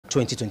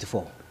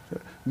2024?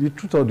 The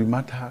truth of the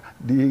matter,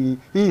 he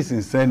is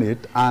in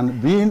Senate,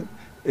 and being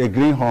a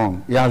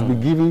greenhorn, he has been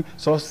given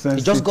such sensitive...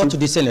 He just got to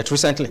the Senate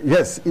recently.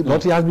 Yes,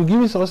 but he has been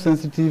given such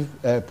sensitive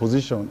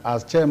position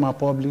as chairman of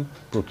public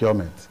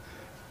procurement.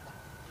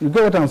 You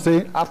get what I'm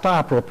saying? After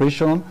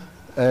appropriation,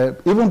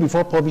 even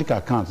before public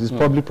accounts, it's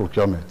public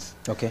procurement.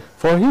 Okay.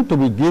 For him to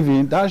be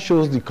given, that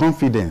shows the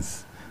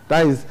confidence,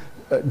 that is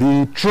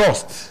the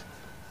trust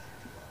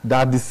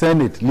that the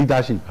Senate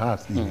leadership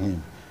has in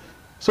him.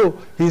 So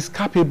he's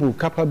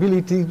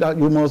capability that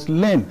you must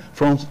learn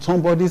from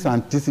somebody's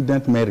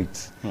antecedent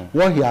merits.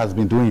 What he has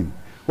been doing,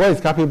 what he's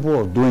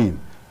capable of doing,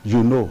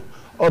 you know.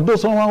 Although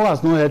someone who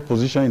has not held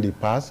position in the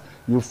past,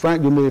 you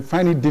may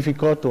find it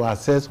difficult to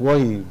assess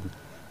what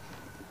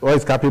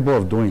he's capable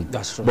of doing.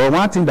 That's true. But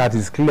one thing that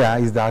is clear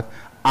is that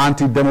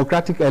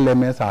anti-democratic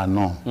elements are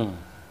known,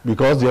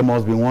 because there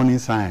must be warning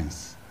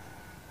signs.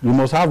 You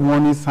must have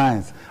warning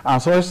signs, and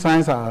such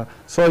signs are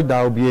such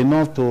that will be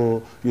enough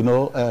to, you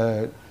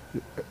know,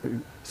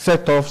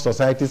 set off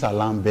society's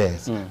alarm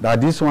bells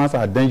that these ones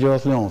are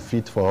dangerously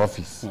unfit for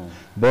office.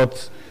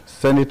 But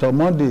Senator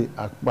Monday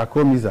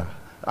Okpebholo,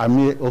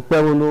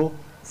 Okpebholo,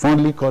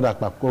 fondly called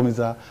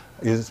Okpebholo,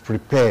 is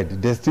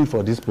prepared, destined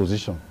for this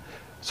position.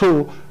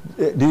 So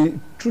the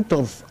truth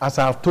of, as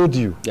I have told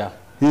you,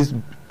 he's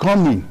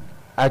coming.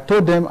 I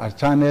told them at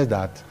channels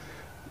that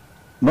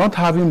not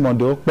having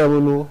Monday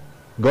Okpebholo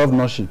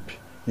governorship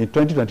in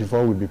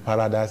 2024 will be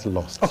paradise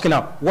lost. Okay,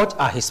 now, what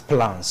are his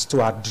plans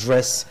to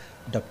address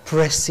the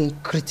pressing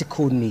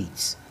critical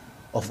needs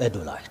of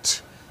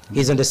Edolite?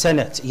 He's in the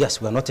Senate. Yes,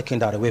 we're not taking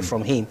that away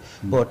from him.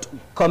 But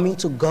coming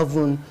to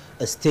govern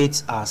a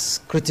state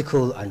as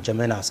critical and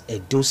germane as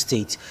Edo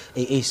State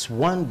is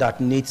one that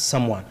needs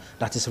someone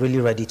that is really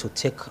ready to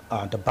take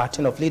the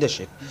baton of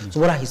leadership. So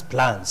what are his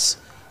plans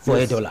for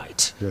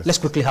Edolite? Let's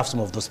quickly have some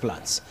of those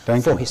plans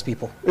for his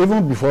people.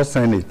 Even before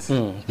Senate,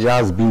 he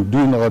has been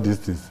doing all these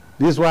things.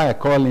 This is why I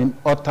call him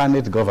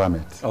alternate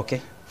government.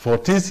 Okay. For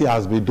things he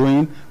has been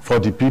doing for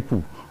the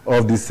people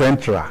of the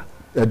Central,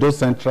 Edo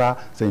Central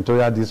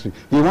Senatorial District.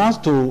 He wants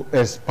to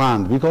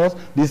expand, because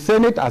the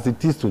Senate as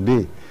it is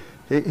today,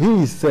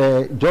 he is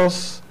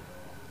just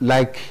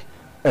like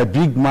a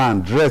big man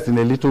dressed in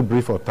a little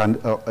brief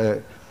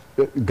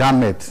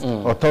garment,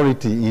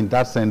 authority in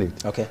that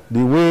Senate. Okay.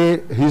 The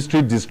way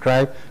history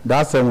described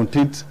that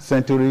 17th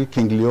century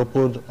King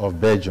Leopold of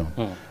Belgium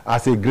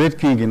as a great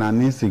king in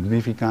an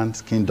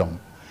insignificant kingdom.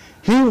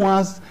 He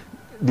wants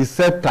the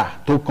scepter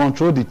to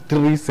control the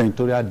 3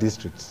 senatorial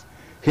districts.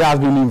 He has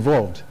been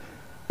involved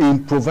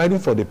in providing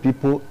for the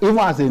people, even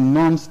as a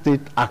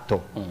non-state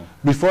actor,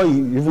 before he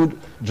even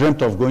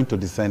dreamt of going to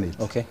the Senate.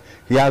 Okay.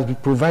 He has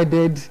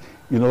provided,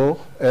 you know,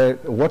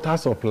 water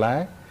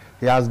supply.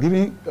 He has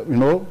given, you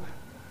know,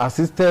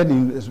 assisted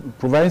in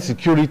providing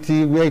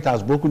security where it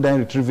has broken down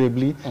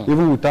irretrievably,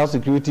 even without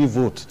security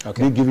vote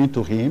being given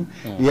to him.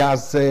 He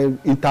has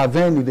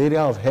intervened in the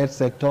area of health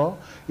sector,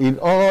 in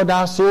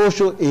other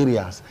social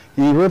areas.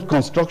 In road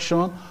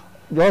construction,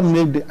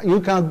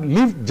 you can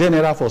leave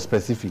general for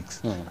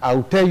specifics. I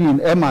will tell you in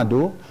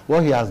Emado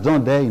what he has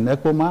done there in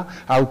Ekpoma.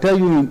 I will tell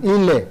you in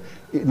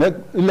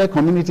Ile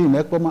community in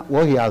Ekpoma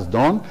what he has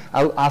done.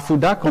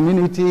 Afuda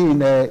community in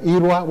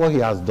Irwa what he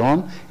has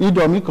done.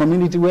 Idomi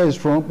community where he's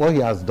from what he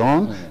has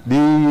done.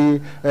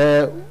 The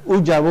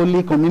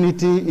Ujawoli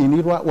community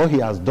in Irwa what he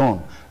has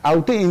done. I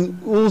will tell you in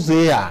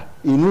Uzea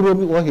in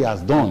Uromi what he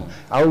has done.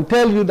 I will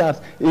tell you that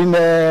in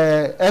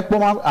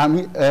Ekpoma,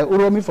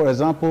 Uromi, for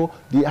example,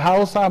 the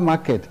Hausa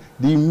market,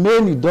 the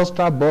main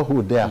industrial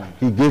borehole there,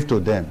 he gave to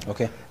them.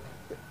 Okay.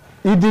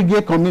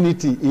 Idige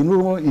community in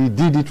Uromi, he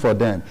did it for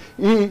them.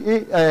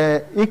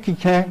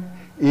 Ikike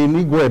in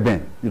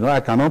Igweben, you know, I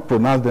cannot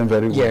pronounce them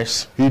very well.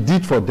 Yes. He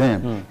did for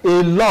them.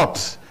 A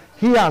lot.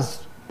 He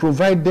has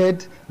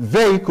provided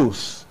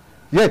vehicles.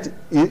 Yet,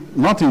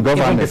 not in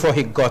government. Even before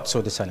he got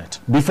to the Senate.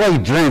 Before he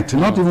dreamt,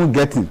 not even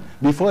getting,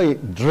 before he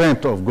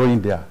dreamt of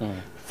going there.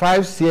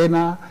 5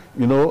 Sienna,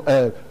 you know,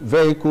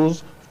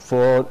 vehicles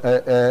for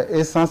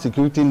ASAN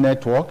security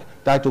network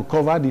that to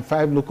cover the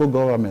 5 local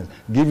governments,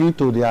 giving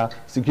to their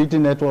security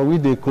network,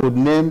 which they could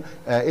name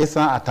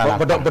ASAN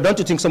Atalaka. But don't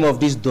you think some of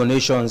these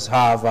donations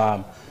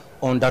have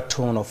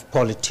undertone of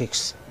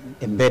politics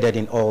embedded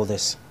in all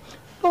this?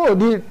 No,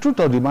 the truth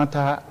of the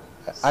matter,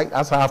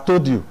 as I have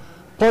told you,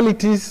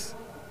 politics,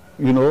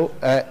 you know,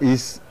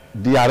 is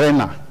the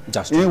arena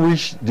in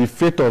which the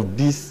fate of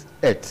this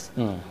earth,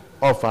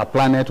 of our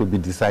planet, will be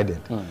decided.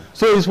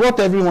 So it's what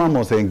everyone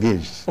must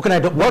engage. Okay,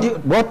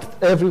 what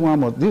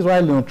everyone must. This is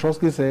why Leon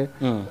Trotsky said,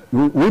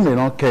 we may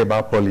not care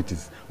about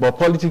politics, but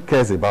politics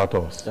cares about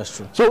us. That's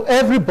true. So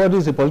everybody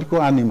is a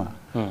political animal.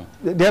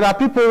 There are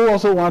people who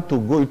also want to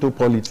go into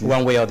politics.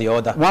 One way or the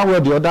other. One way or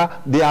the other.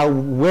 They are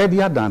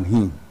wealthier than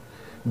him.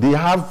 They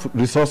have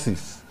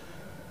resources.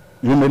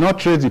 You may not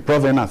trace the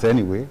provenance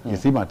anyway, you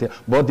see, but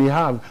they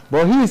have.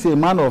 But he is a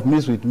man of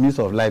means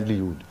of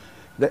livelihood.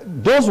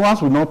 Those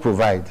ones will not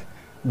provide,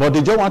 but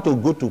they just want to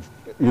go to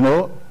you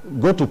know,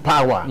 go to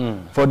power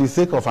for the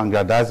sake of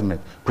aggrandizement,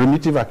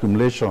 primitive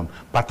accumulation,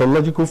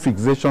 pathological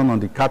fixation on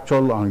the capture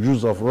and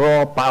use of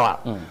raw power.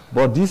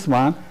 But this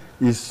man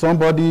is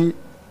somebody,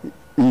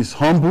 is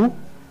humble,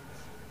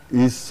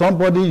 is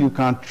somebody you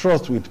can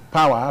trust with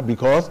power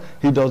because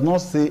he does not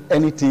say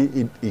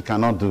anything he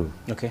cannot do.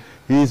 Okay.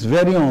 He is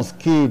very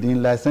unscathed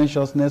in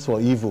licentiousness for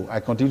evil.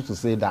 I continue to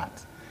say that.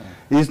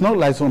 It's not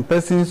like some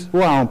persons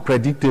who are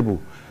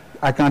unpredictable.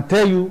 I can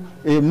tell you,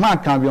 a man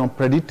can be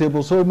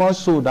unpredictable so much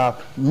so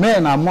that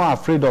men are more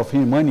afraid of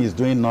him when he's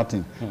doing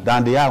nothing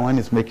than they are when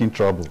he's making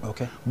trouble.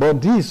 Okay.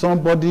 But this is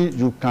somebody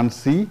you can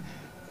see,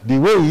 the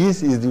way he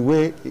is the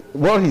way,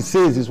 what he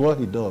says is what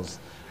he does.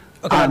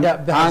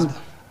 Okay.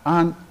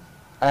 And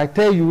I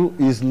tell you,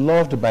 he's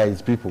loved by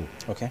his people.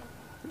 Okay.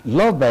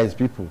 Loved by his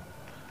people.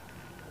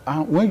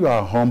 And when you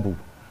are humble,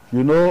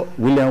 you know,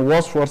 William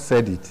Wordsworth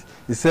said it.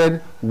 He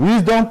said,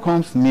 wisdom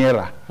comes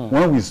nearer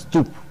when we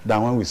stoop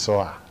than when we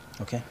soar.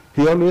 Okay.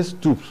 He always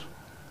stoops.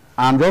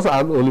 And just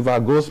as Oliver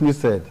Goldsmith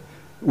said,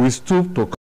 we stoop to